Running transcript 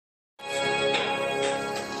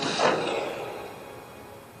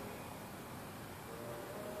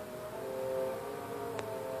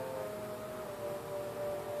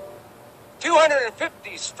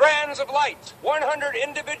250 strands of light, 100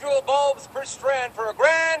 individual bulbs per strand for a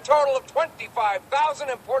grand total of 25,000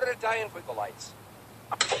 imported Italian twinkle lights.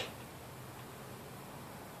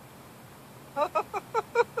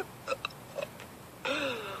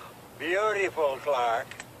 Beautiful, Clark.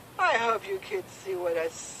 I hope you kids see what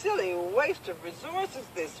a silly waste of resources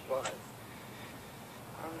this was.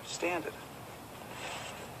 I don't understand it.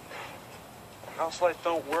 The house lights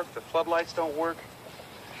don't work, the floodlights don't work.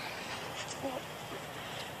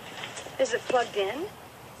 Is it plugged in?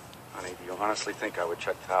 Honey, do you honestly think I would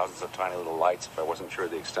check thousands of tiny little lights if I wasn't sure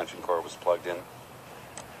the extension cord was plugged in?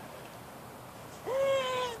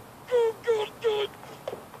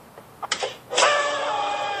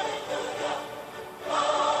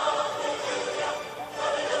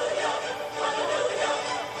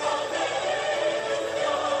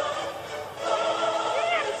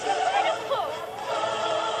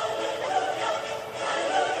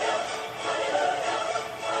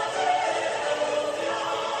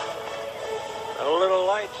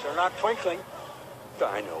 Not twinkling.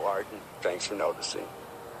 I know, Arden. Thanks for noticing.